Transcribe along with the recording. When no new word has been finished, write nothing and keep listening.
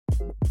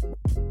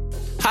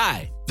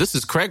Hi, this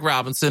is Craig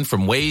Robinson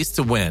from Ways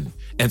to Win,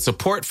 and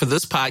support for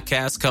this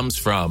podcast comes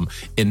from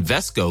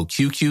Invesco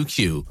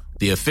QQQ,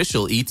 the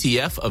official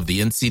ETF of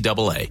the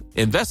NCAA.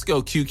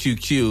 Invesco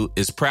QQQ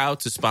is proud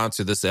to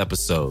sponsor this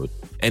episode,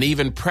 and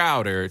even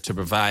prouder to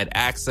provide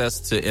access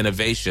to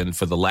innovation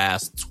for the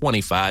last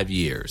 25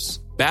 years.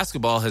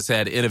 Basketball has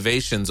had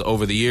innovations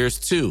over the years,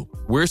 too.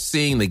 We're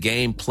seeing the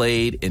game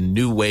played in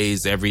new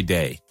ways every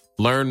day.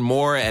 Learn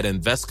more at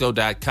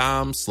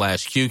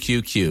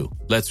Invesco.com/QQQ.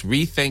 Let's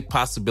rethink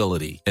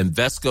possibility.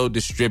 Invesco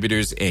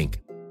Distributors, Inc.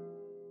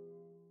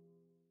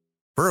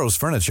 Burrow's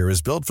furniture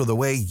is built for the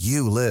way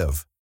you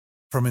live.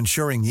 From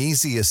ensuring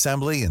easy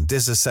assembly and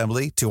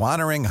disassembly to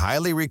honoring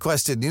highly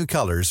requested new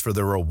colors for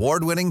their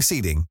award-winning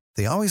seating,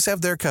 they always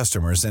have their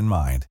customers in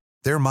mind.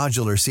 Their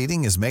modular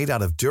seating is made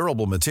out of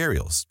durable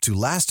materials to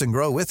last and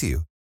grow with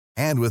you.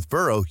 And with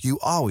Burrow, you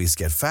always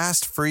get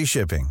fast, free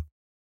shipping.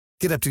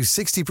 Get up to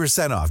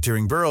 60% off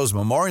during Burrow's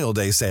Memorial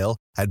Day sale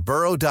at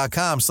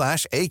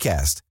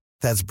burrow.com/ACAST.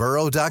 That's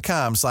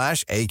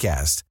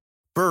burrow.com/ACAST.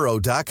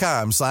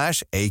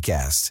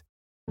 burrow.com/ACAST.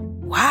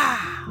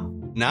 Wow.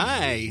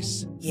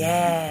 Nice.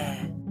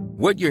 Yeah.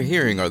 What you're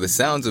hearing are the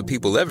sounds of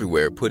people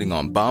everywhere putting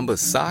on Bombas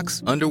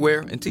socks,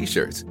 underwear, and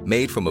T-shirts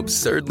made from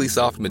absurdly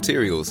soft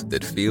materials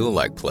that feel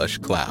like plush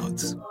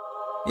clouds.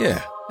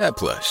 Yeah, that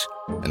plush.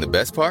 And the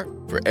best part?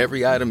 For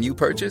every item you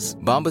purchase,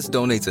 Bombas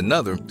donates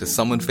another to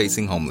someone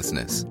facing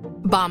homelessness.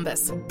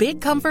 Bombas.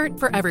 Big comfort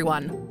for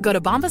everyone. Go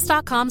to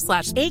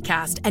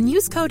bombas.com/ACAST and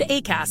use code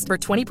ACAST for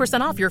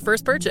 20% off your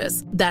first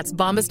purchase. That's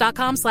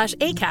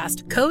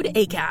bombas.com/ACAST. Code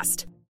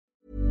ACAST.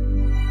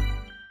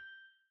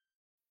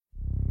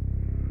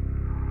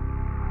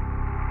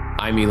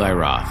 I'm Eli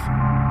Roth.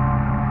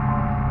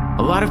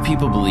 A lot of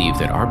people believe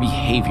that our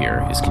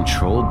behavior is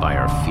controlled by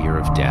our fear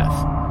of death.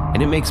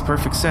 And it makes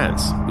perfect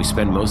sense. We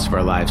spend most of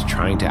our lives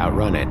trying to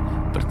outrun it,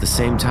 but at the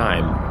same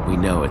time, we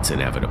know it's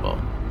inevitable.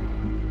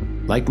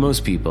 Like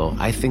most people,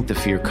 I think the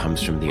fear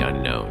comes from the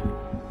unknown.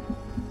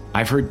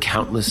 I've heard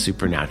countless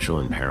supernatural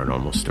and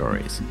paranormal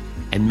stories,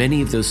 and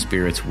many of those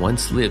spirits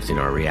once lived in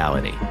our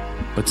reality.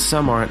 But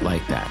some aren't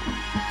like that.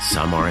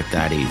 Some aren't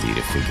that easy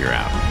to figure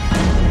out.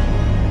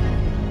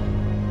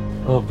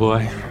 Oh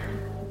boy.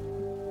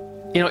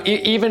 You know,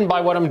 even by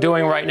what I'm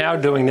doing right now,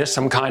 doing this,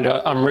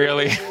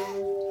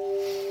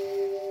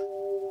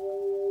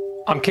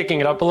 I'm kicking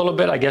it up a little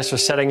bit, I guess, or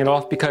setting it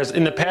off, because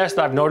in the past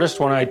I've noticed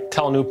when I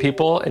tell new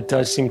people, it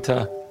does seem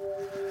to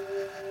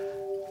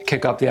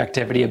kick up the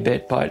activity a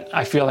bit, but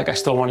I feel like I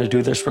still want to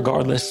do this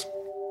regardless.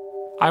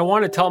 I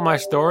want to tell my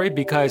story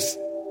because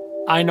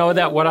I know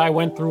that what I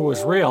went through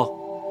was real.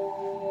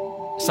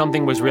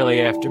 Something was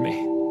really after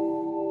me.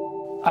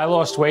 I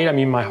lost weight. I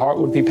mean, my heart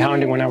would be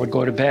pounding when I would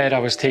go to bed. I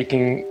was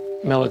taking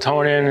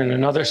melatonin and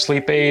another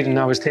sleep aid, and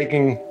I was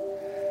taking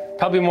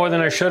probably more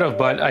than I should have,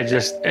 but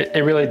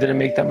it really didn't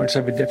make that much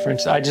of a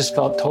difference. I just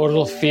felt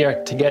total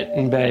fear to get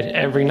in bed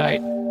every night.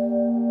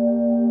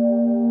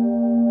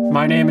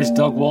 My name is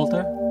Doug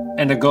Walter,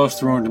 and a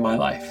ghost ruined my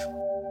life.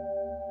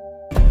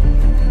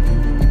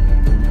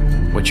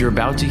 What you're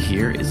about to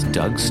hear is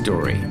Doug's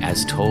story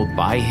as told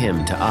by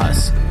him to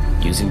us,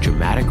 using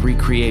dramatic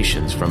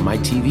recreations from my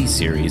TV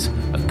series,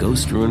 A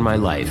Ghost Ruined My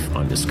Life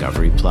on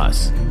Discovery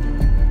Plus.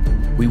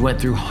 We went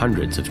through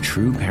hundreds of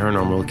true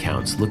paranormal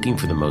accounts looking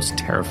for the most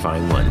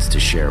terrifying ones to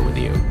share with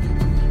you.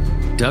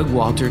 Doug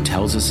Walter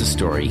tells us a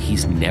story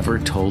he's never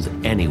told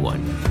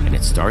anyone, and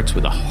it starts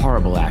with a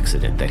horrible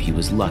accident that he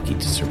was lucky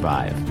to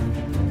survive.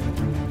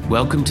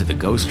 Welcome to the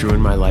Ghost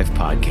Ruined My Life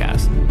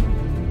podcast.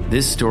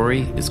 This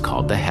story is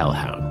called the Hell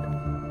Hound.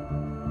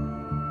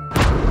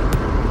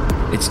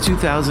 It's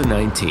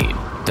 2019.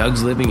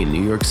 Doug's living in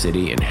New York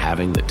City and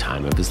having the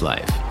time of his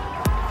life.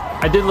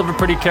 I did live a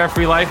pretty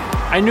carefree life.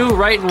 I knew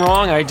right and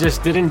wrong, I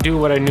just didn't do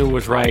what I knew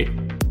was right.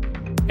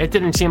 It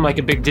didn't seem like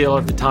a big deal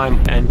at the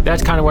time, and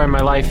that's kind of where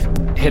my life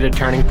hit a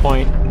turning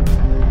point.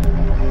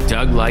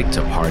 Doug liked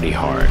to party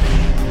hard.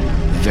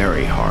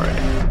 Very hard.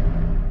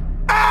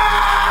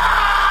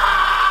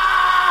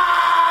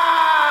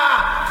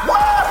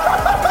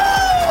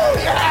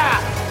 Yeah!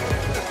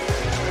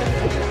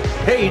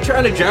 Hey, you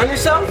trying to drown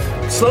yourself?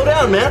 Slow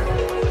down, man.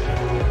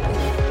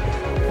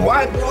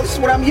 Why, bro? This is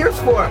what I'm here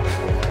for.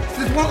 This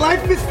is what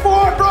life is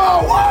for,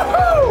 bro!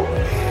 Woohoo!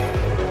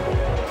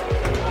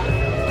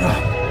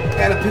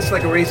 Gotta piss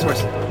like a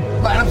racehorse.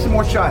 Line up some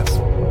more shots.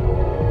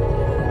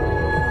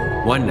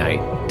 One night,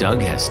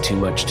 Doug has too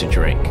much to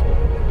drink.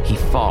 He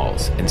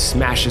falls and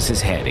smashes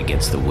his head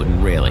against the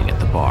wooden railing at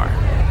the bar.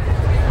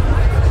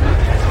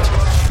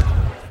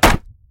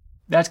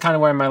 That's kind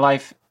of where my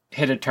life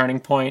hit a turning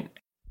point.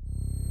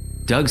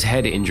 Doug's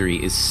head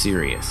injury is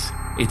serious.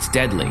 It's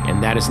deadly,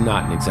 and that is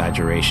not an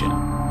exaggeration.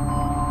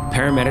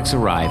 Paramedics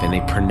arrive and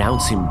they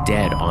pronounce him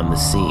dead on the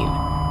scene.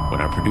 When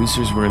our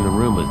producers were in the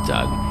room with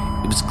Doug,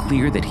 it was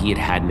clear that he had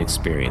had an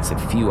experience that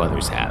few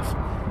others have.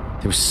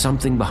 There was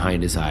something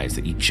behind his eyes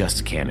that you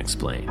just can't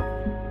explain.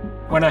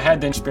 When I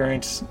had the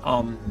experience,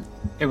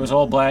 it was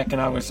all black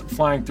and I was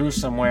flying through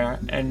somewhere,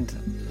 and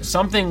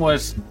something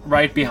was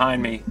right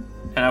behind me.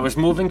 and I was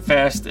moving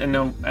fast,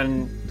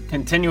 and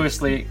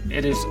continuously,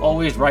 it is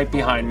always right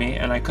behind me,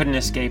 and I couldn't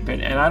escape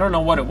it. And I don't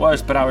know what it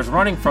was, but I was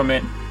running from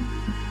it,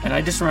 and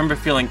I just remember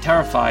feeling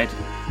terrified,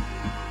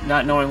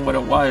 not knowing what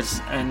it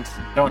was, and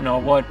don't know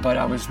what, but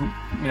I was,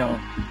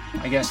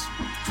 I guess,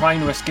 trying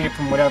to escape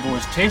from whatever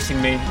was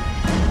chasing me.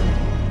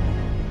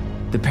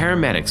 The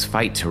paramedics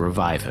fight to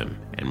revive him,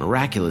 and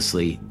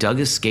miraculously, Doug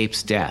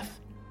escapes death.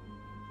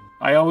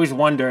 I always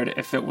wondered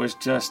if it was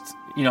just,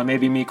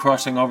 maybe me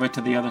crossing over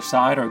to the other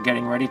side or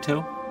getting ready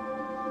to.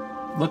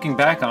 Looking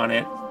back on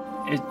it,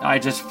 I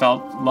just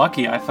felt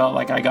lucky. I felt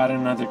like I got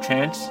another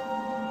chance.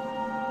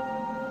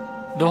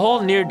 The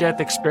whole near-death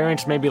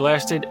experience maybe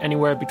lasted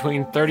anywhere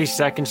between 30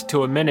 seconds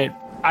to a minute.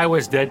 I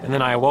was dead, and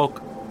then I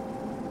awoke.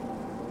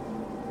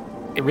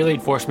 It really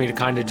forced me to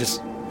kind of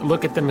just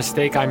look at the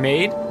mistake I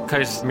made,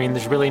 because,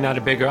 there's really not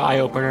a bigger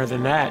eye-opener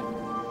than that.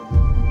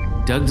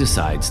 Doug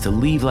decides to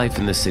leave life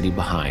in the city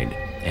behind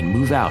and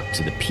move out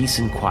to the peace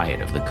and quiet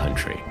of the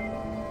country.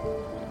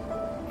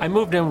 I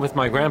moved in with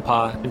my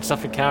grandpa in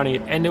Suffolk County,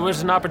 and it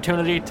was an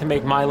opportunity to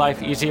make my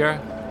life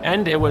easier,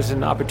 and it was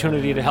an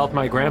opportunity to help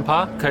my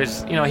grandpa,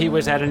 because, he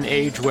was at an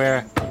age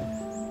where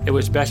it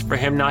was best for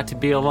him not to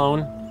be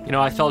alone.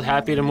 I felt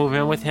happy to move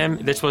in with him.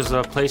 This was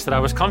a place that I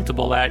was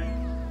comfortable at.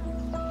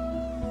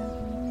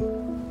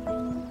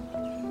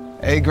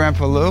 Hey,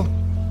 Grandpa Lou.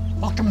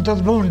 Welcome to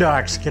the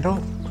Boondocks,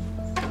 kiddo.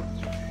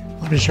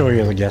 Let me show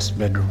you the guest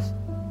bedroom.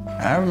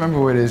 I remember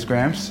where it is,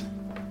 Gramps.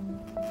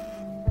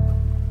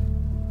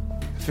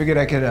 Figured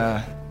I could,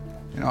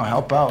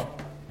 help out.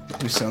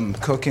 Do some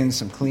cooking,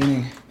 some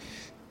cleaning.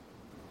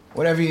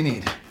 Whatever you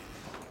need.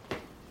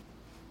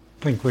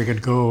 Think we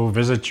could go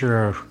visit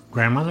your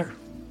grandmother?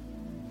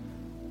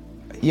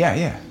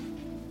 Yeah,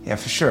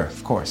 for sure,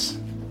 of course.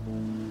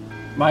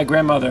 My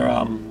grandmother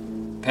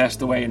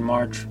passed away in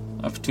March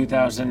of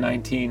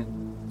 2019.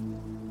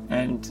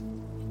 And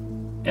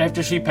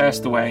after she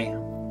passed away,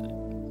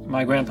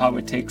 my grandpa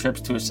would take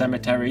trips to a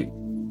cemetery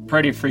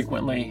pretty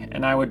frequently,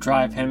 and I would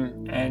drive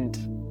him, and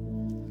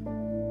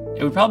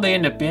it would probably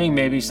end up being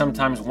maybe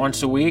sometimes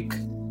once a week,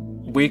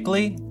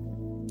 weekly.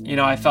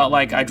 I felt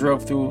like I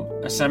drove through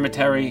a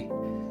cemetery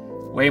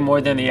way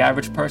more than the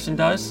average person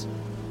does.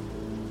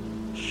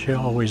 She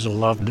always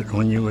loved it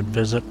when you would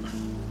visit.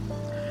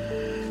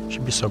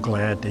 She'd be so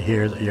glad to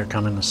hear that you're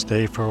coming to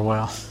stay for a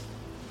while.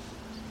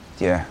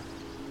 Yeah.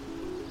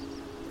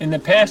 In the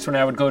past, when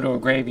I would go to a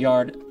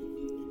graveyard,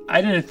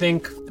 I didn't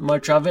think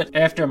much of it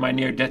after my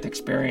near-death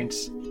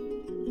experience.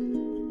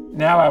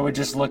 Now I would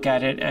just look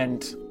at it,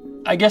 and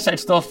I guess I'd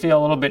still feel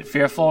a little bit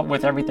fearful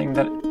with everything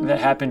that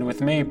happened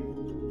with me.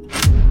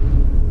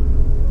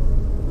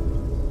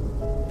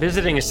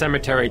 Visiting a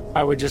cemetery,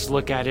 I would just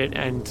look at it,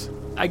 and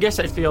I guess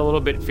I'd feel a little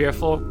bit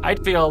fearful.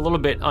 I'd feel a little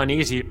bit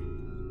uneasy.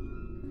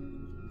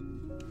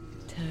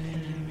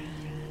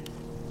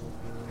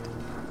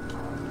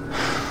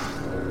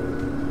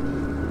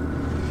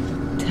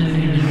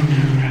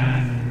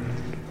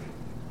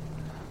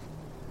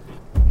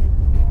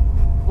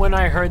 When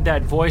I heard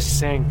that voice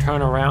saying,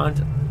 "Turn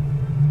around,"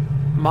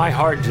 my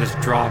heart just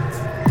dropped.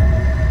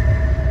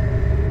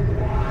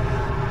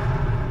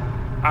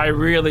 I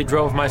really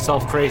drove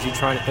myself crazy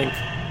trying to think,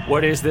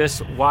 what is this?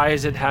 Why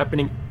is it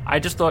happening? I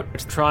just thought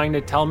it's trying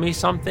to tell me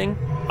something.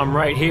 I'm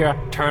right here,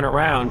 turn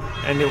around.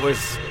 And it was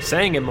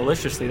saying it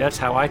maliciously. That's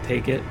how I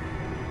take it.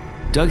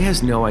 Doug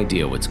has no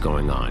idea what's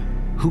going on.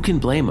 Who can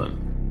blame him?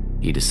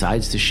 He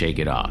decides to shake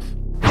it off.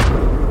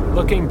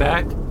 Looking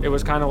back, it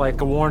was kind of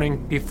like a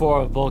warning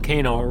before a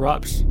volcano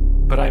erupts,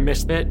 but I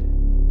missed it.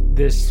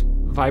 This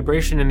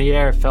vibration in the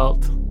air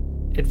felt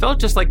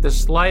just like the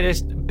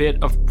slightest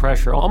bit of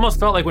pressure. Almost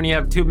felt like when you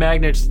have two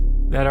magnets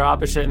that are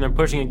opposite and they're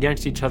pushing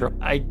against each other.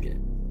 I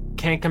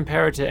can't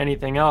compare it to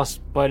anything else,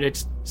 but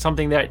it's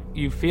something that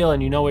you feel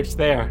and you know it's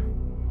there.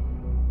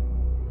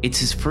 It's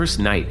his first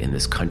night in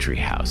this country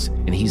house,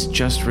 and he's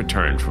just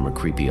returned from a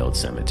creepy old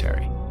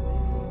cemetery.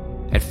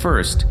 At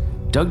first,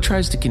 Doug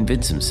tries to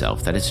convince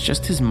himself that it's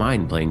just his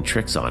mind playing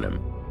tricks on him,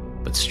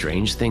 but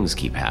strange things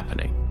keep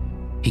happening.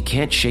 He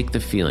can't shake the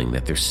feeling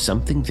that there's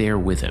something there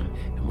with him,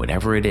 and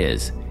whatever it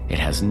is, it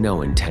has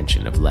no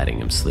intention of letting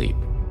him sleep.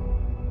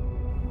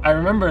 I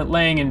remember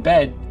laying in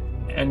bed,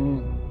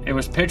 and it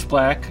was pitch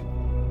black,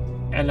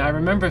 and I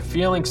remember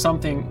feeling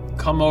something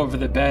come over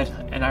the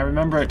bed, and I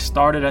remember it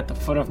started at the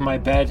foot of my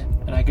bed,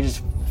 and I could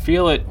just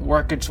feel it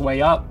work its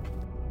way up.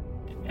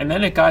 And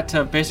then it got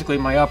to basically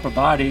my upper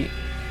body,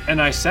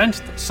 and I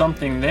sensed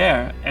something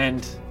there,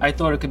 and I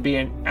thought it could be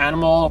an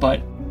animal,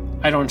 but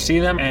I don't see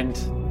them, and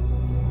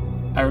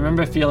I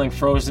remember feeling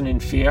frozen in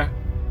fear,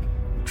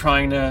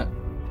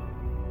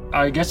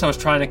 I guess I was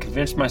trying to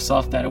convince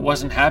myself that it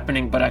wasn't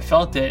happening, but I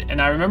felt it,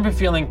 and I remember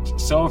feeling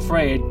so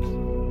afraid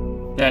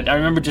that I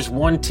remember just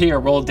one tear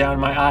rolled down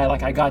my eye,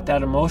 like I got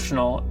that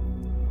emotional,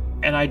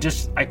 and I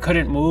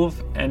couldn't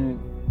move, and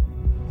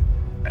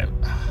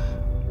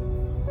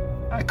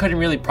I couldn't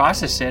really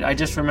process it. I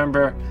just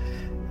remember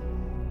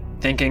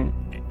thinking,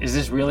 is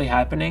this really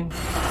happening?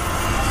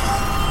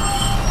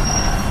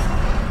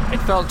 It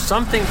felt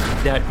something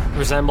that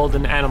resembled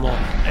an animal.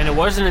 And it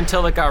wasn't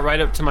until it got right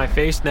up to my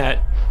face that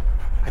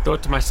I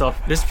thought to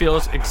myself, this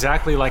feels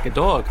exactly like a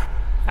dog.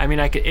 I mean,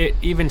 it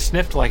even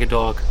sniffed like a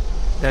dog.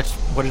 That's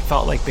what it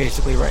felt like,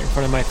 basically, right in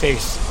front of my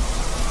face.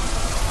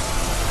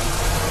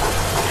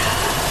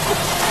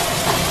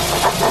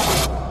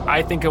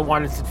 I think it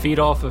wanted to feed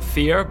off of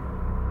fear.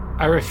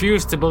 I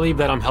refuse to believe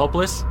that I'm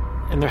helpless,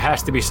 and there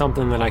has to be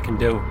something that I can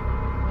do.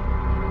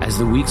 As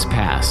the weeks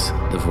pass,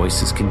 the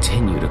voices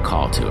continue to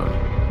call to him.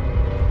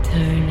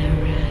 Turn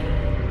around.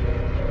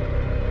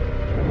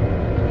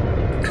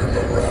 Turn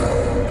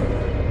around.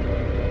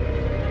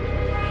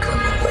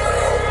 Turn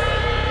around.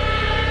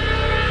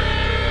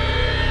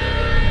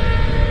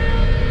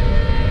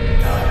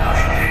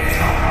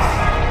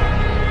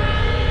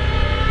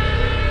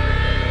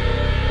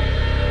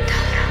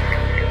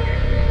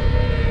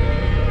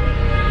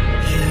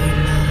 You're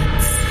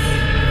not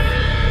safe.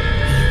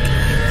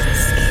 Midlife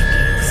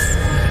escapees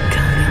are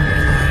coming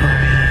for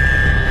you.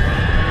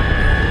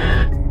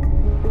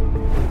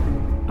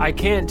 I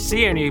can't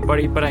see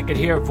anybody, but I could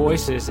hear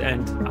voices,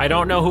 and I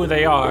don't know who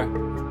they are.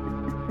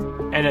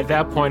 And at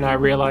that point, I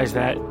realized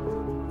that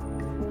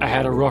I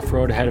had a rough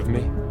road ahead of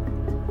me.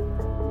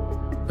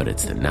 But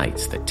it's the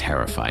nights that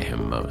terrify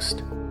him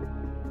most.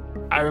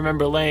 I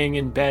remember laying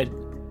in bed,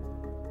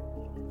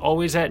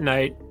 always at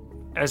night,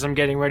 as I'm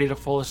getting ready to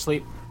fall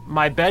asleep.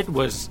 My bed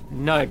was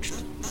nudged,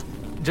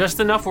 just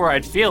enough where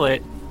I'd feel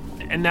it,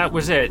 and that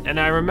was it. And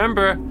I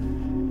remember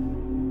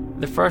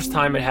the first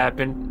time it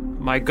happened,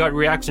 my gut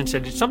reaction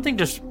said, did something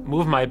just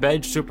move my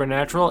bed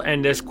supernatural?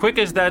 And as quick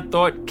as that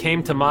thought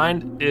came to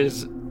mind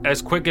is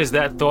as quick as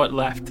that thought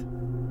left.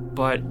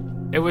 But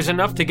it was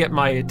enough to get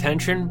my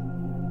attention.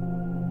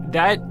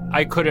 That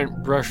I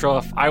couldn't brush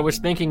off. I was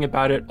thinking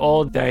about it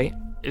all day.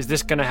 Is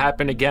this going to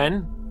happen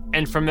again?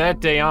 And from that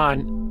day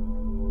on,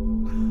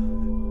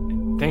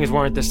 things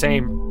weren't the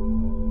same.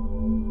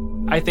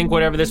 I think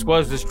whatever this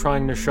was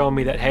trying to show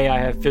me that, hey, I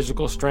have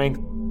physical strength.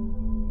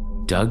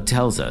 Doug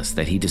tells us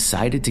that he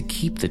decided to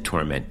keep the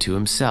torment to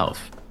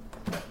himself.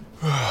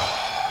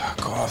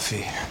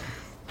 Coffee.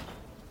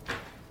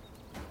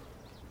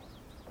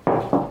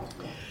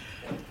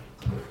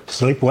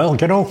 Sleep well,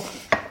 kiddo?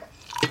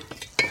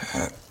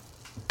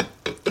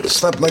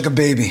 Slept like a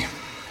baby.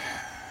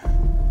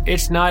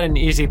 It's not an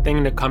easy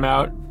thing to come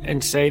out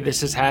and say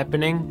this is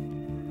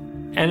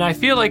happening. And I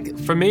feel like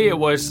for me it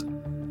was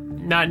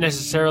not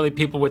necessarily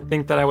people would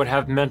think that I would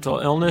have mental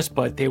illness,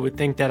 but they would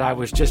think that I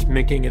was just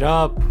making it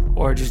up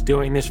or just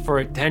doing this for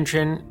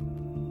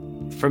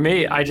attention. For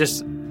me, I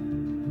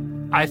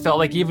felt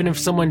like even if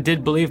someone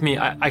did believe me,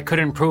 I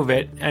couldn't prove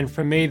it. And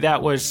for me,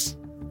 that was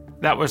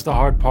the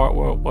hard part,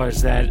 where it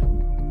was that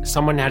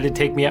someone had to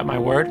take me at my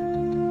word.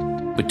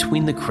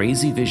 Between the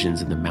crazy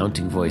visions and the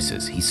mounting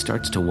voices, he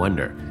starts to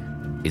wonder,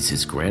 is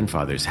his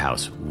grandfather's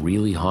house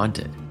really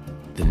haunted?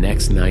 The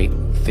next night,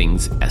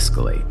 things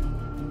escalate.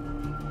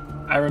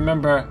 I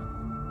remember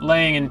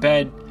laying in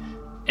bed,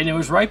 and it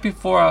was right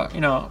before,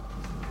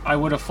 I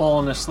would have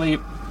fallen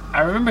asleep.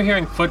 I remember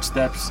hearing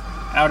footsteps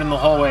out in the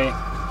hallway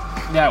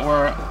that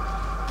were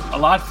a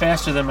lot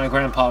faster than my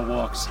grandpa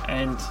walks.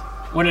 And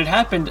when it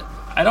happened,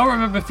 I don't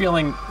remember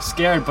feeling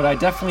scared, but I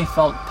definitely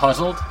felt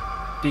puzzled,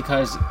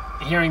 because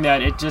hearing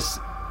that,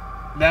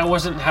 that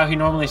wasn't how he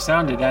normally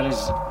sounded. That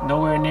is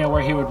nowhere near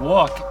where he would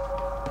walk.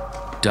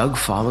 Doug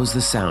follows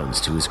the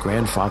sounds to his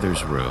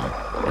grandfather's room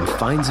and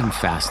finds him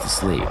fast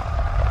asleep.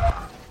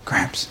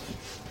 Gramps.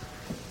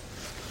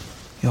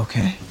 You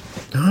okay?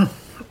 Huh?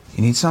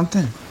 You need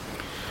something?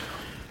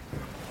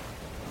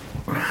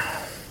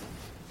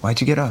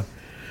 Why'd you get up?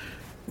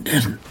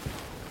 Didn't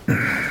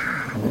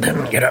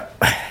get up.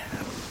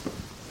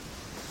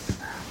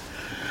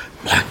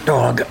 Black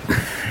dog.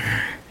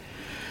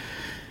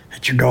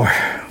 At your door.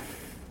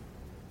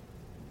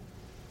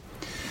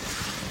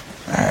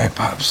 All right,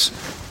 Pops.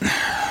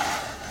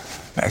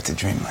 Back to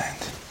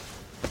dreamland.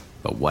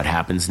 But what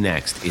happens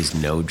next is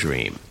no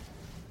dream.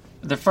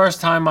 The first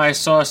time I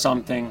saw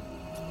something,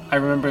 I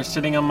remember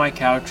sitting on my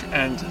couch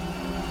and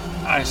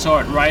I saw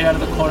it right out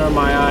of the corner of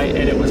my eye,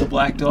 and it was a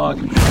black dog.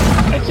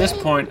 At this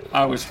point,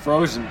 I was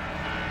frozen.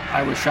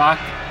 I was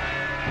shocked.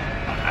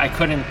 I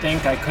couldn't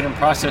think. I couldn't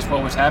process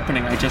what was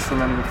happening. I just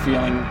remember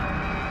feeling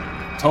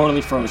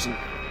totally frozen.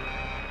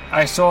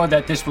 I saw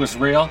that this was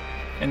real,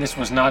 and this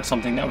was not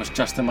something that was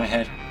just in my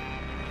head.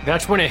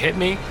 That's when it hit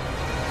me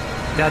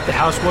that the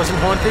house wasn't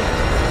haunted.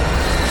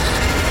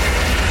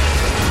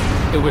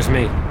 It was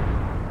me.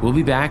 We'll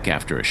be back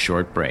after a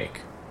short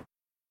break.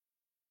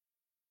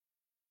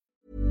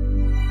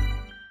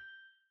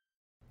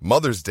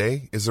 Mother's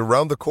Day is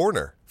around the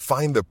corner.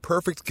 Find the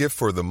perfect gift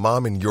for the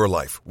mom in your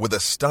life with a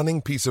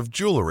stunning piece of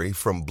jewelry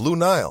from Blue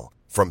Nile.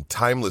 From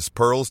timeless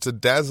pearls to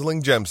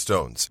dazzling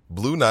gemstones,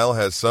 Blue Nile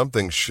has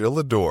something she'll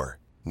adore.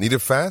 Need it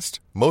fast?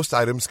 Most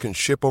items can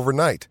ship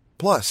overnight.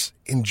 Plus,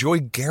 enjoy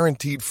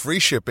guaranteed free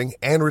shipping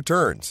and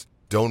returns.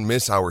 Don't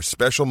miss our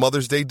special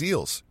Mother's Day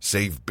deals.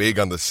 Save big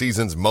on the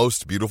season's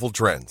most beautiful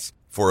trends.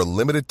 For a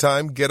limited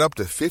time, get up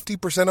to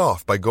 50%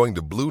 off by going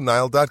to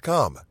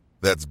BlueNile.com.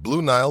 That's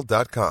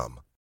BlueNile.com.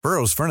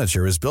 Burrow's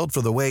furniture is built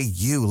for the way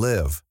you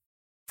live.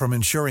 From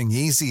ensuring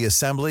easy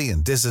assembly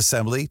and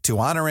disassembly to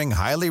honoring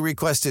highly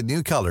requested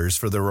new colors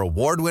for their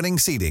award-winning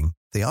seating,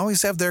 they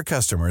always have their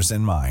customers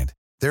in mind.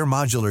 Their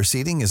modular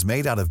seating is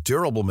made out of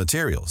durable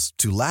materials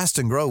to last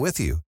and grow with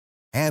you.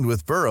 And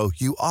with Burrow,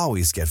 you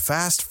always get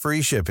fast,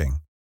 free shipping.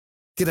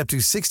 Get up to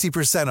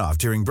 60% off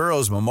during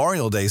Burrow's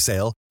Memorial Day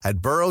sale at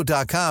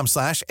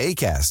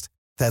burrow.com/ACAST.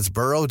 That's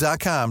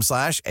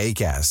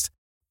burrow.com/ACAST.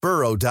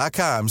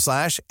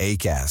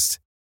 burrow.com/ACAST.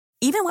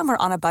 Even when we're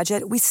on a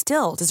budget, we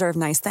still deserve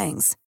nice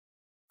things.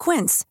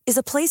 Quince is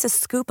a place to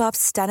scoop up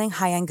stunning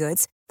high-end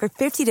goods for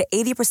 50 to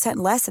 80%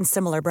 less than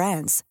similar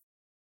brands.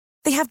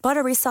 They have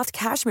buttery soft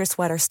cashmere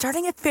sweaters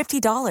starting at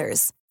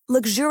 $50,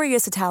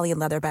 luxurious Italian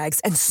leather bags,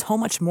 and so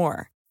much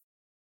more.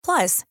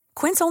 Plus,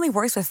 Quince only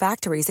works with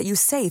factories that use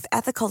safe,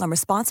 ethical, and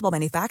responsible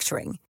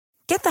manufacturing.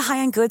 Get the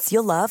high-end goods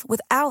you'll love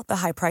without the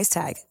high price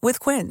tag with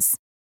Quince.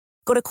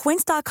 Go to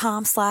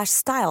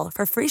quince.com/style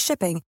for free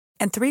shipping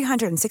and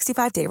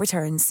 365-day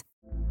returns.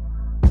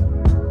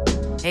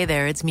 Hey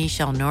there, it's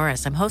Michelle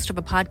Norris. I'm host of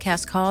a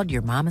podcast called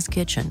Your Mama's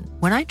Kitchen.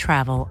 When I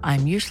travel,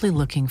 I'm usually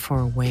looking for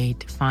a way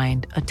to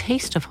find a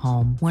taste of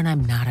home when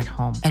I'm not at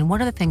home. And one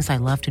of the things I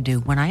love to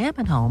do when I am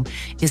at home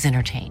is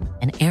entertain.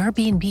 And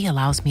Airbnb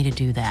allows me to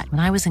do that.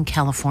 When I was in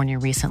California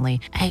recently,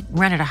 I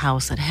rented a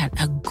house that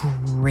had a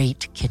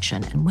great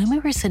kitchen. And when we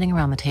were sitting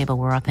around the table,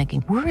 we were all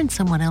thinking, we're in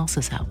someone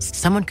else's house.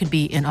 Someone could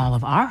be in all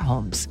of our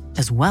homes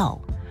as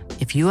well.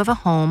 If you have a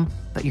home,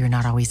 but you're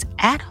not always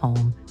at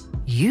home,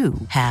 you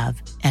have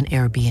an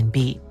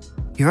Airbnb.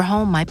 Your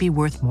home might be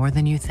worth more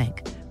than you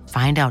think.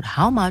 Find out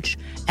how much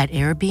at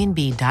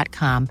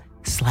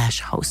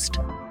airbnb.com/host.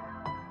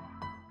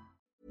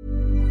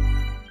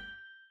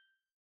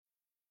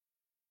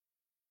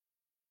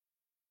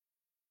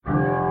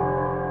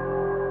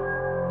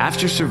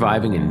 After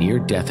surviving a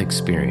near-death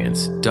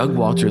experience, Doug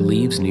Walter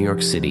leaves New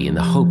York City in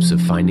the hopes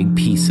of finding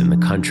peace in the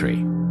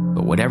country.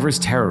 But whatever's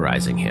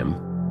terrorizing him,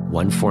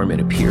 one form it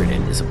appeared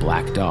in is a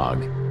black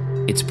dog.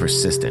 It's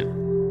persistent.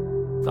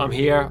 I'm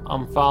here,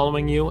 I'm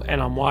following you, and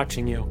I'm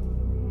watching you.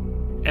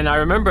 And I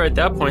remember at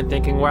that point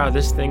thinking, wow,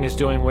 this thing is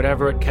doing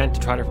whatever it can to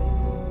try to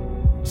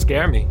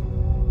scare me.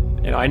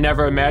 You know, I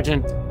never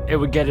imagined it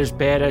would get as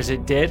bad as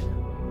it did.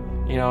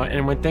 You know,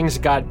 and when things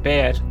got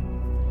bad,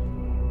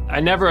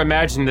 I never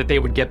imagined that they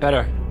would get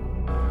better.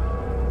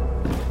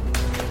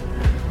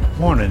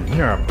 Morning,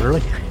 you're up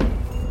early.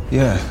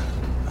 Yeah.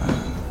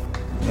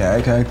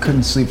 I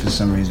couldn't sleep for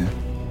some reason.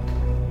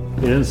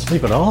 You didn't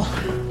sleep at all?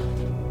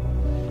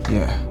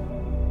 Yeah.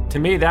 To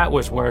me, that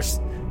was worse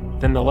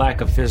than the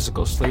lack of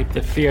physical sleep.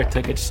 The fear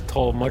took its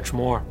toll much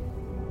more.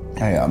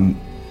 Hey,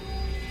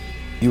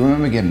 you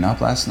remember getting up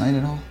last night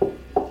at all?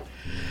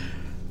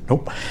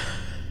 Nope.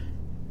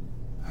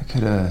 I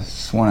could have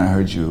sworn I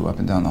heard you up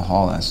and down the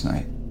hall last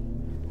night.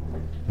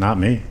 Not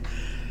me.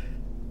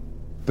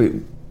 But,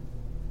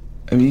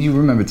 I mean, you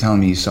remember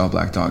telling me you saw a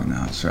black dog in the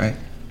house, right?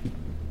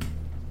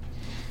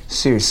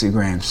 Seriously,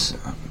 Gramps,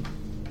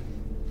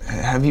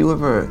 have you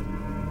ever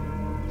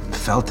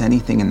felt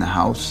anything in the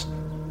house?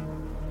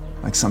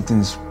 Like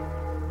something's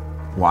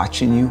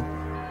watching you?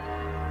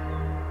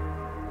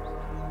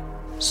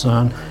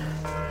 Son,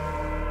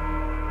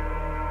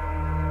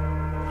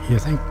 you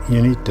think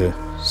you need to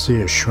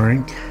see a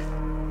shrink?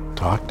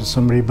 Talk to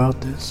somebody about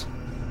this?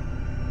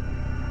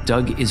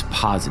 Doug is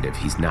positive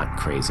he's not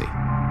crazy.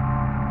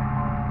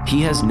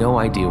 He has no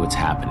idea what's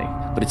happening,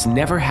 but it's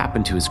never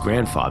happened to his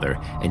grandfather,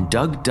 and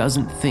Doug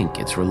doesn't think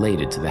it's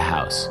related to the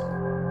house.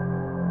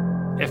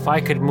 If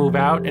I could move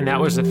out and that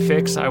was a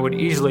fix, I would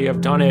easily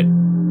have done it.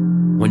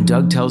 When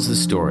Doug tells the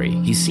story,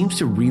 he seems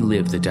to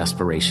relive the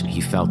desperation he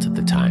felt at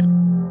the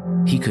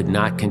time. He could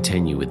not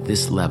continue with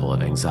this level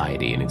of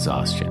anxiety and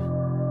exhaustion.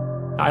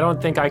 I don't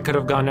think I could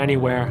have gone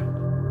anywhere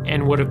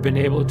and would have been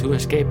able to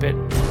escape it.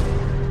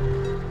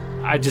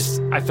 I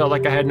felt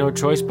like I had no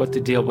choice but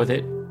to deal with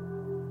it.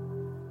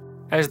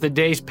 As the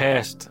days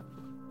passed,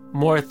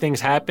 more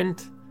things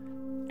happened,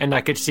 and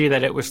I could see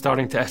that it was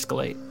starting to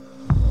escalate.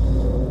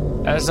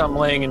 As I'm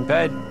laying in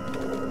bed,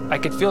 I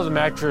could feel the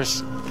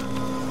mattress,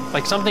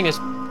 like something is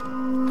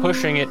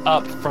pushing it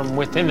up from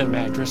within the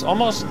mattress,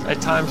 almost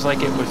at times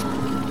like it was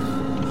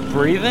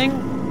breathing.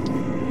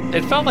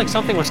 It felt like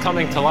something was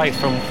coming to life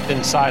from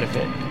inside of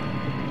it,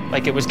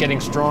 like it was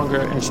getting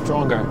stronger and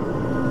stronger.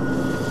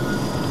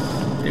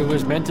 It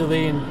was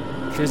mentally and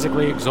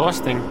physically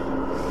exhausting.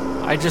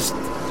 I just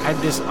had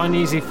this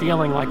uneasy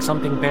feeling like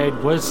something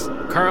bad was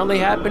currently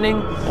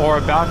happening or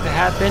about to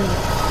happen.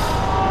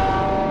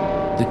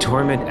 The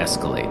torment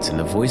escalates and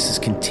the voices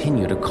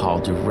continue to call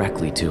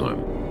directly to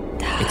him.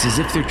 It's as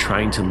if they're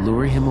trying to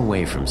lure him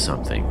away from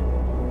something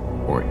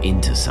or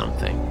into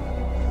something.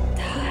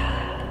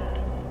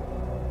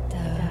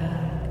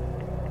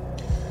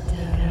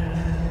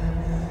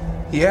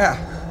 Yeah.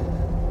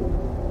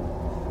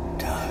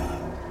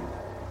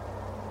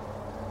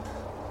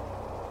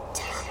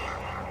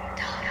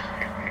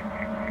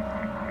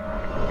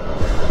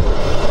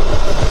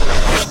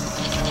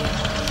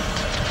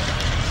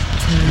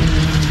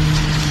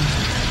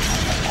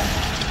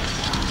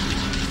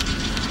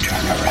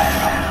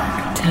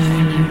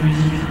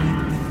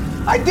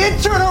 I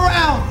did turn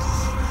around.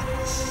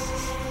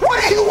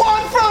 What do you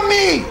want from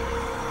me?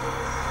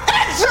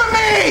 Answer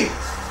me!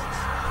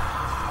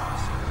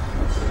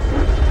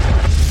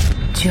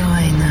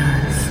 Join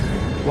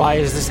us. Why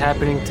is this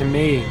happening to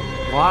me?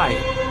 Why?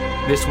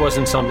 This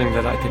wasn't something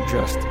that I could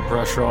just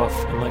brush off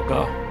and let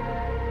go.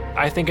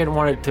 I think it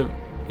wanted to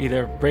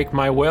either break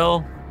my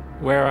will,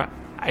 where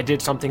I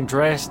did something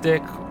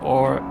drastic,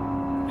 or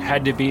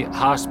had to be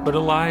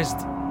hospitalized.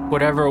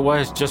 Whatever it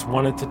was, just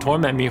wanted to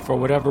torment me for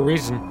whatever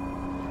reason.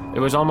 It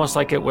was almost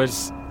like it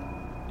was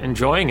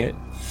enjoying it.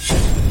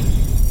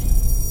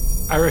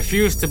 I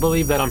refuse to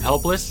believe that I'm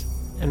helpless,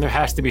 and there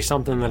has to be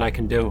something that I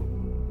can do.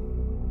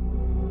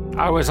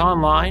 I was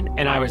online,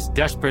 and I was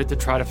desperate to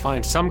try to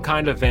find some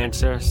kind of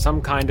answer,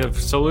 some kind of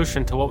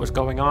solution to what was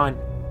going on.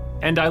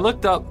 And I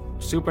looked up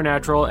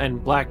Supernatural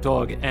and Black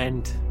Dog,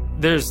 and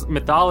there's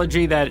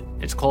mythology that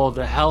it's called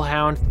the Hell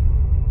Hound.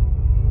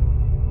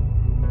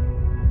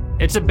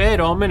 It's a bad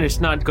omen, it's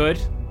not good.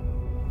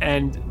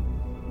 And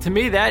to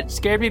me, that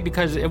scared me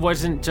because it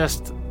wasn't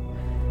just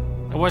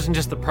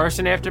a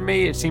person after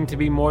me. It seemed to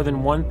be more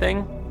than one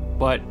thing,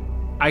 but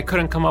I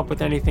couldn't come up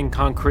with anything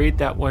concrete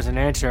that was an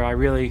answer.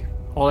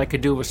 All I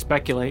could do was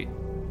speculate.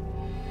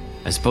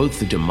 As both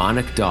the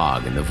demonic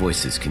dog and the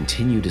voices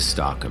continue to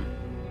stalk him,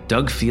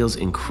 Doug feels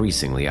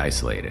increasingly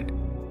isolated.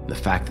 The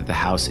fact that the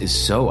house is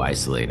so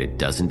isolated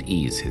doesn't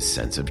ease his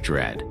sense of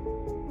dread.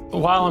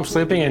 While I'm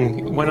sleeping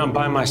and when I'm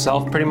by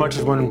myself, pretty much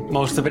is when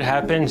most of it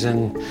happens.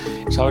 And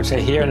so I would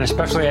say here, and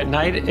especially at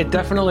night,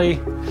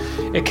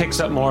 it kicks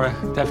up more,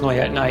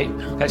 definitely at night.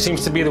 That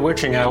seems to be the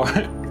witching hour.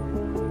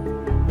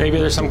 Maybe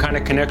there's some kind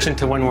of connection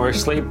to when we're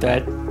asleep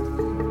that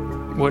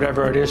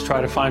whatever it is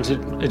finds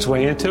its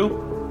way into.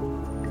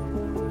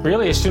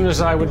 Really, as soon as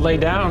I would lay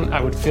down,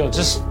 I would feel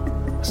just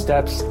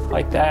steps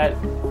like that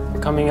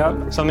coming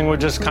up. Something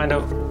would just kind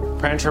of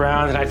prance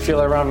around, and I'd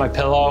feel it around my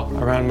pillow,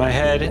 around my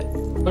head.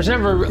 I was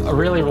never a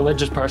really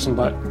religious person,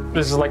 but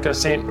this is like a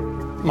St.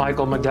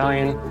 Michael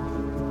medallion,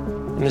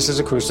 and this is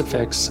a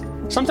crucifix.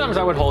 Sometimes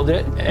I would hold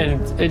it,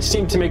 and it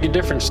seemed to make a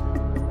difference.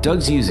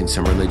 Doug's using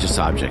some religious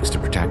objects to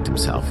protect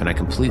himself, and I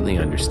completely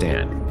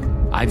understand.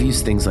 I've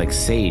used things like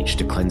sage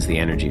to cleanse the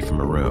energy from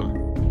a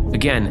room.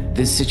 Again,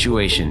 this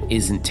situation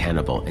isn't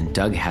tenable, and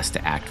Doug has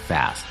to act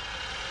fast.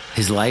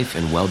 His life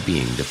and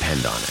well-being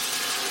depend on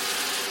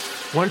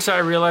it. Once I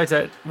realized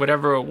that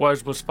whatever it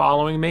was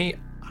following me,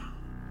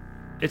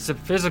 it's a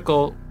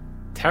physical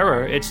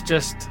terror. It's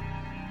just,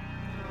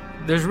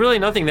 there's really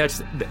nothing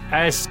that's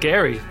as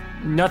scary.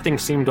 Nothing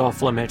seemed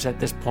off limits at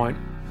this point.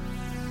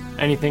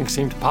 Anything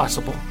seemed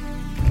possible.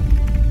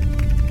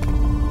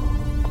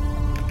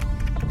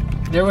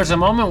 There was a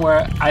moment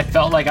where I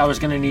felt like I was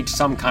going to need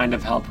some kind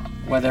of help,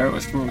 whether it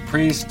was from a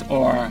priest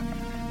or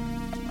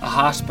a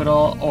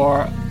hospital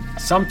or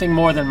something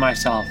more than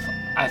myself.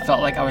 I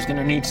felt like I was going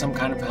to need some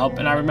kind of help,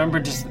 and I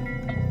remember just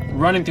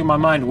running through my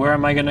mind, where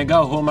am I going to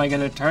go? Who am I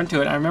going to turn to?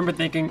 And I remember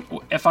thinking,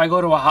 if I go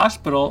to a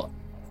hospital,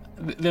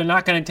 they're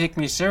not going to take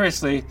me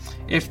seriously.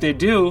 If they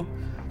do,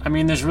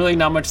 there's really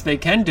not much they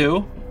can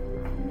do,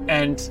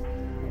 and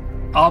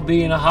I'll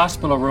be in a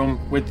hospital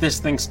room with this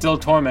thing still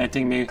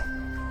tormenting me,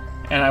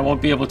 and I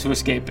won't be able to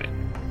escape it.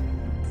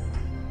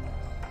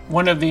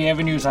 One of the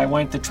avenues I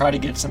went to try to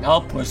get some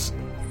help was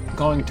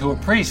going to a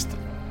priest.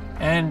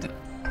 And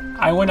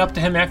I went up to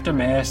him after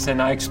Mass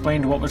and I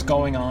explained what was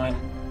going on.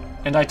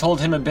 And I told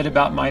him a bit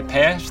about my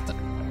past.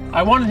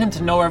 I wanted him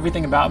to know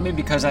everything about me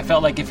because I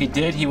felt like if he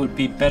did, he would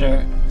be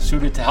better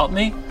suited to help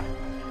me.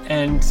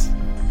 And,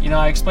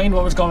 I explained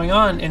what was going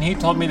on, and he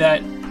told me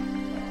that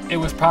it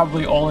was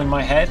probably all in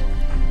my head.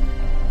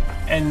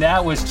 And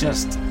that was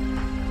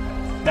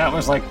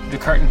like the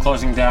curtain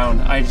closing down.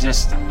 I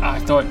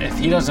thought, if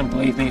he doesn't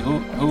believe me,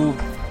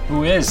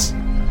 who is?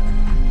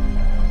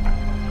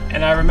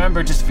 And I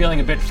remember just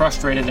feeling a bit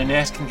frustrated and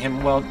asking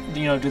him, well,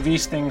 do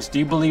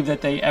you believe that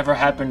they ever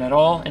happen at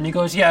all? And he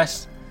goes,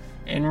 yes,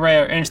 in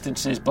rare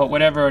instances, but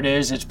whatever it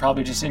is, it's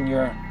probably just in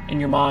your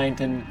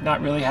mind and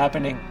not really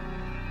happening.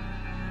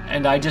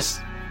 And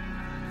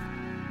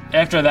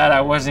after that, I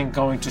wasn't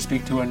going to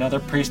speak to another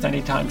priest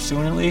anytime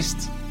soon, at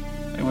least.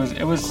 It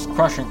was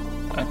crushing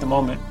at the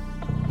moment.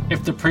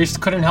 If the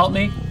priest couldn't help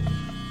me,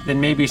 then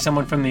maybe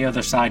someone from the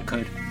other side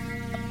could.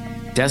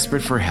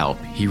 Desperate for help,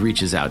 he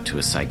reaches out to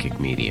a psychic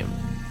medium.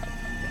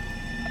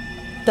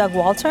 Doug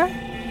Walter?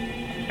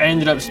 I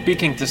ended up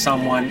speaking to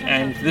someone,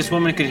 and this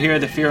woman could hear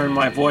the fear in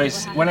my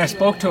voice. When I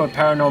spoke to a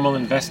paranormal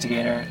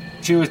investigator,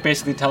 she was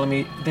basically telling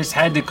me this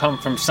had to come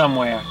from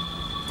somewhere.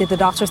 Did the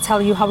doctors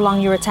tell you how long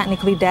you were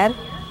technically dead?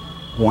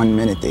 1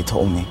 minute, they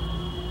told me.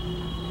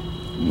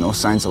 No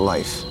signs of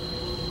life.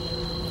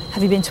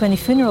 Have you been to any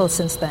funerals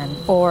since then,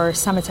 or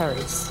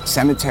cemeteries?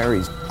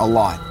 Cemeteries, a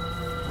lot.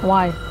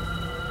 Why?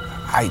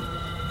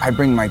 I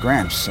bring my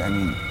Gramps,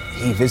 and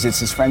he visits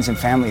his friends and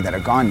family that are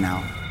gone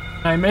now.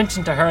 I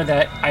mentioned to her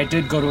that I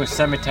did go to a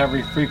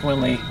cemetery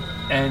frequently,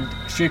 and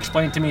she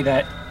explained to me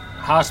that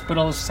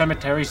hospitals,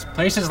 cemeteries,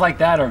 places like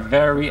that are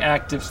very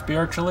active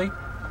spiritually,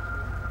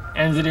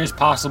 and it is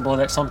possible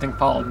that something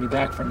followed me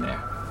back from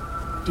there.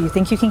 Do you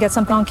think you can get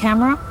something on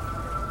camera?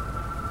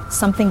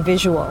 something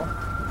visual.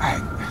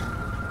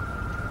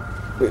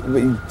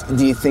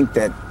 Do you think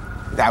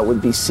that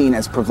would be seen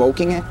as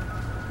provoking it?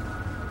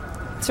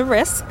 It's a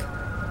risk,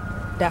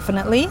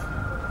 definitely.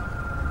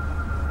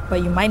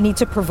 But you might need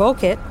to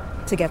provoke it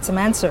to get some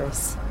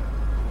answers.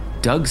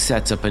 Doug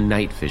sets up a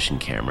night vision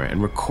camera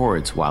and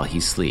records while he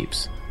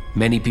sleeps.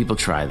 Many people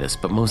try this,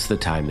 but most of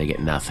the time they get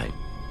nothing.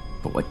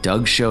 But what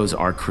Doug shows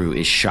our crew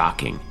is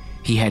shocking.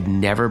 He had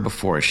never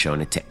before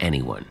shown it to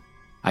anyone.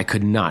 I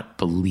could not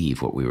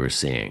believe what we were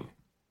seeing.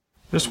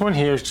 This one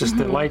here is just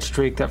a light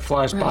streak that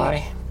flies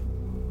by.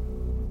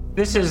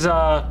 This is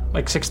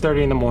like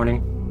 6:30 in the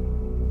morning.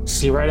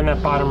 See right in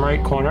that bottom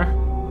right corner?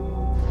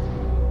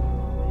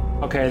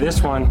 Okay,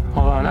 this one,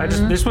 hold on.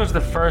 This was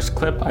the first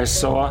clip I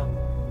saw.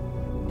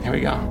 Here we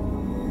go.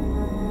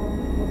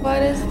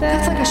 What is that?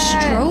 That's like a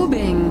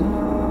strobing.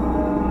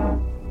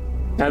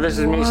 Now this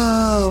is me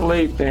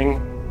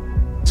sleeping.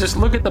 Just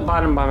look at the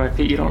bottom by my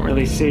feet. You don't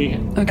really see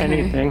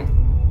anything.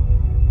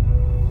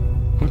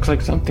 Looks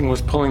like something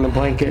was pulling the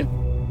blanket.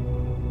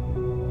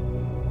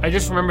 I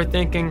just remember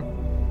thinking,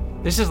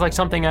 this is like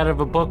something out of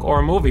a book or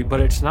a movie, but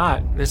it's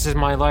not. This is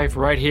my life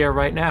right here,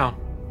 right now.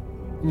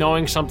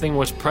 Knowing something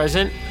was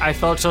present, I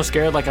felt so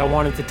scared, like I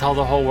wanted to tell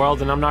the whole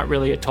world, and I'm not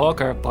really a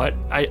talker, but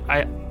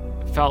I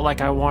felt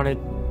like I wanted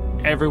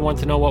everyone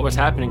to know what was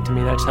happening to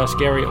me. That's how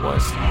scary it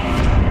was.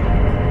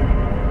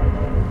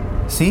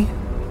 See?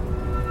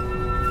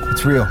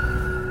 It's real.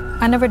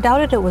 I never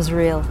doubted it was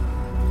real.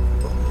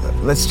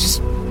 Let's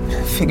just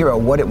figure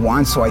out what it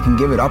wants so I can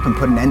give it up and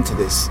put an end to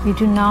this. You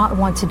do not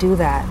want to do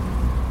that.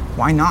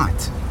 Why not?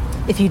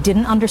 If you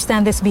didn't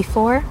understand this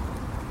before,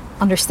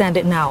 understand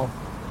it now.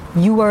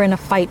 You were in a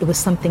fight with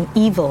something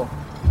evil.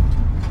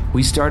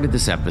 We started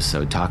this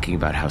episode talking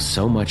about how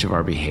so much of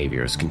our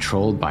behavior is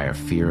controlled by our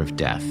fear of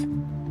death.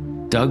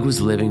 Doug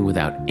was living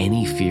without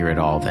any fear at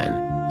all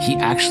then. He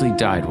actually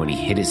died when he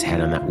hit his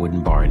head on that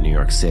wooden bar in New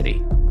York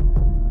City.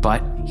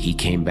 But he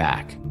came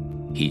back.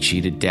 He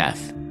cheated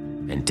death,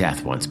 and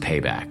death wants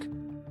payback.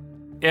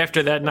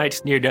 After that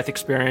night's near-death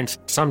experience,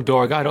 some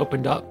door got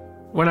opened up.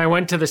 When I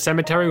went to the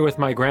cemetery with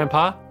my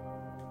grandpa,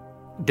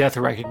 death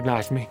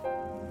recognized me.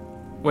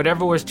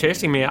 Whatever was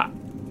chasing me,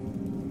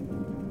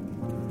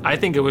 I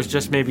think it was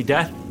just maybe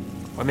death.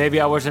 Or maybe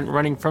I wasn't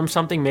running from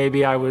something.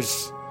 Maybe I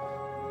was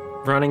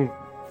running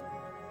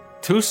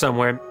to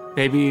somewhere.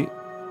 Maybe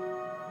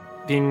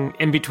being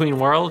in between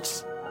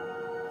worlds.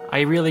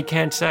 I really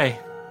can't say.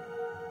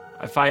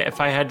 If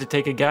I had to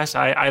take a guess,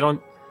 I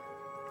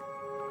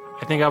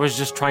think I was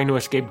just trying to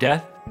escape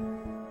death.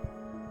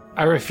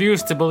 I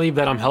refuse to believe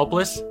that I'm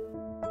helpless.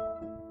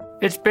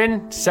 It's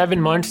been 7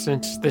 months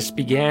since this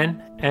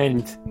began,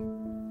 and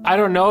I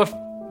don't know if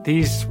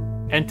these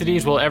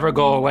entities will ever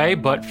go away,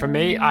 but for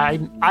me,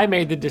 I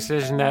made the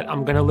decision that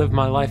I'm going to live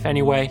my life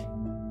anyway.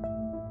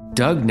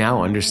 Doug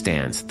now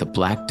understands the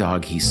black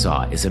dog he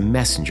saw is a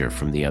messenger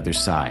from the other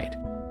side.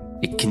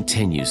 It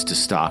continues to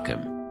stalk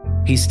him.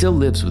 He still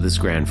lives with his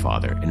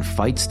grandfather and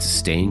fights to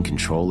stay in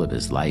control of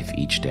his life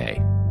each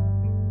day.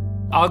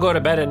 I'll go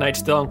to bed at night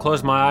still and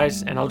close my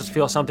eyes, and I'll just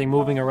feel something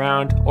moving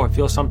around or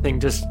feel something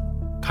just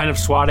kind of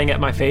swatting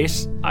at my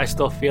face. I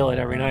still feel it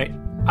every night.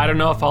 I don't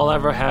know if I'll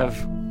ever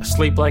have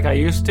sleep like I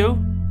used to.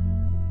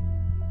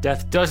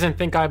 Death doesn't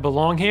think I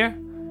belong here,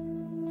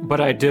 but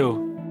I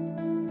do.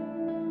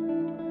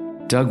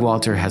 Doug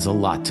Walter has a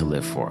lot to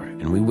live for,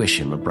 and we wish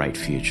him a bright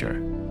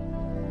future.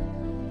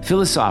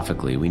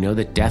 Philosophically, we know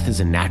that death is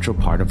a natural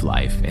part of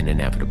life and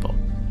inevitable.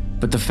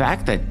 But the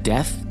fact that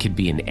death could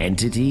be an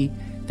entity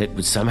that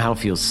would somehow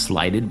feel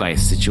slighted by a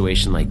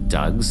situation like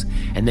Doug's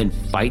and then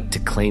fight to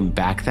claim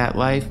back that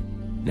life,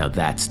 now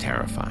that's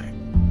terrifying.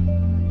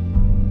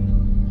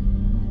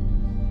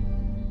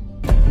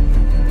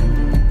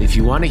 If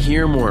you want to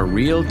hear more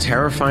real,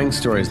 terrifying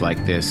stories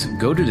like this,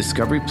 go to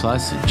Discovery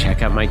Plus and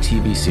check out my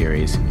TV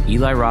series,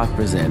 Eli Roth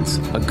Presents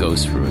A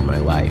Ghost Ruined My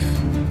Life.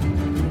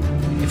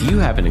 If you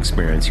have an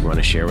experience you want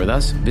to share with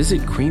us,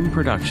 visit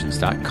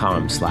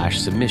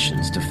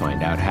creamproductions.com/submissions to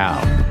find out how.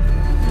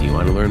 If you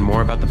want to learn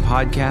more about the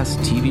podcast,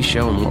 TV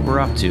show, and what we're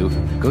up to,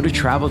 go to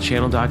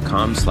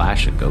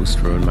travelchannel.com/A Ghost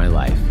Ruined My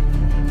Life.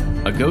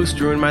 A Ghost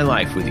Ruined My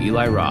Life with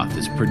Eli Roth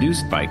is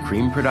produced by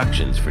Cream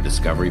Productions for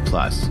Discovery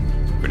Plus.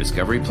 For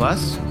Discovery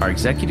Plus, our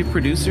executive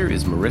producer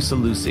is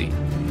Marissa Lucy.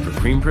 For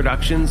Cream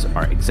Productions,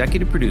 our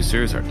executive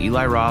producers are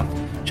Eli Roth,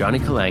 Johnny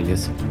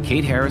Kalangas,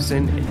 Kate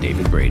Harrison, and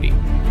David Brady.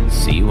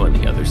 See you on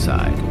the other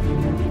side.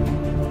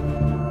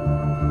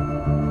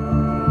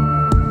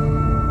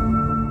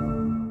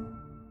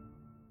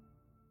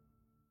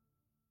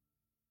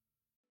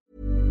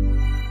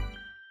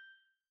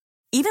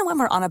 Even when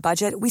we're on a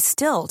budget, we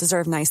still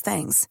deserve nice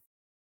things.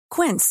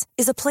 Quince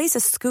is a place to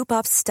scoop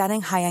up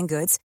stunning high-end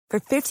goods for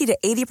 50 to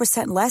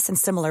 80% less than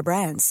similar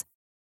brands.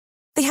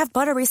 They have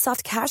buttery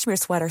soft cashmere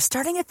sweaters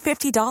starting at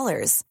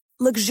 $50,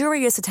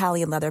 luxurious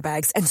Italian leather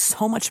bags, and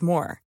so much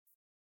more.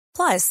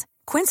 Plus,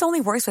 Quince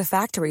only works with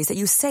factories that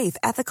use safe,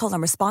 ethical,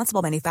 and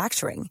responsible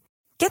manufacturing.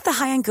 Get the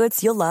high-end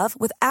goods you'll love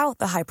without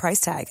the high price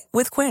tag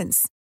with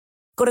Quince.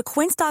 Go to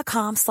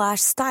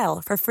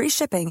quince.com/style for free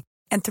shipping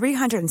and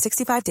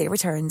 365-day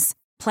returns.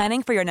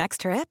 Planning for your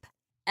next trip?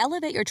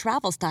 Elevate your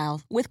travel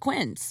style with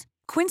Quince.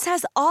 Quince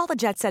has all the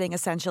jet-setting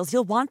essentials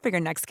you'll want for your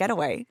next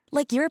getaway,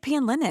 like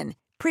European linen,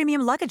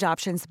 premium luggage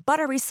options,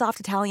 buttery soft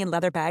Italian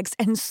leather bags,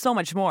 and so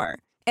much more.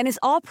 And is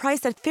all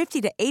priced at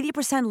 50 to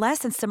 80% less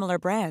than similar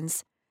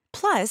brands.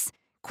 Plus,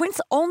 Quince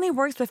only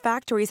works with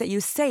factories that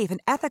use safe and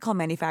ethical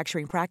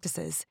manufacturing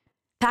practices.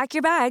 Pack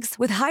your bags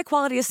with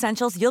high-quality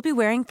essentials you'll be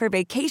wearing for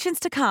vacations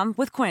to come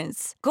with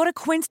Quince. Go to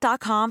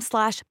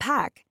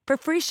quince.com/pack for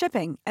free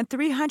shipping and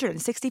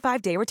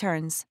 365-day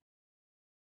returns.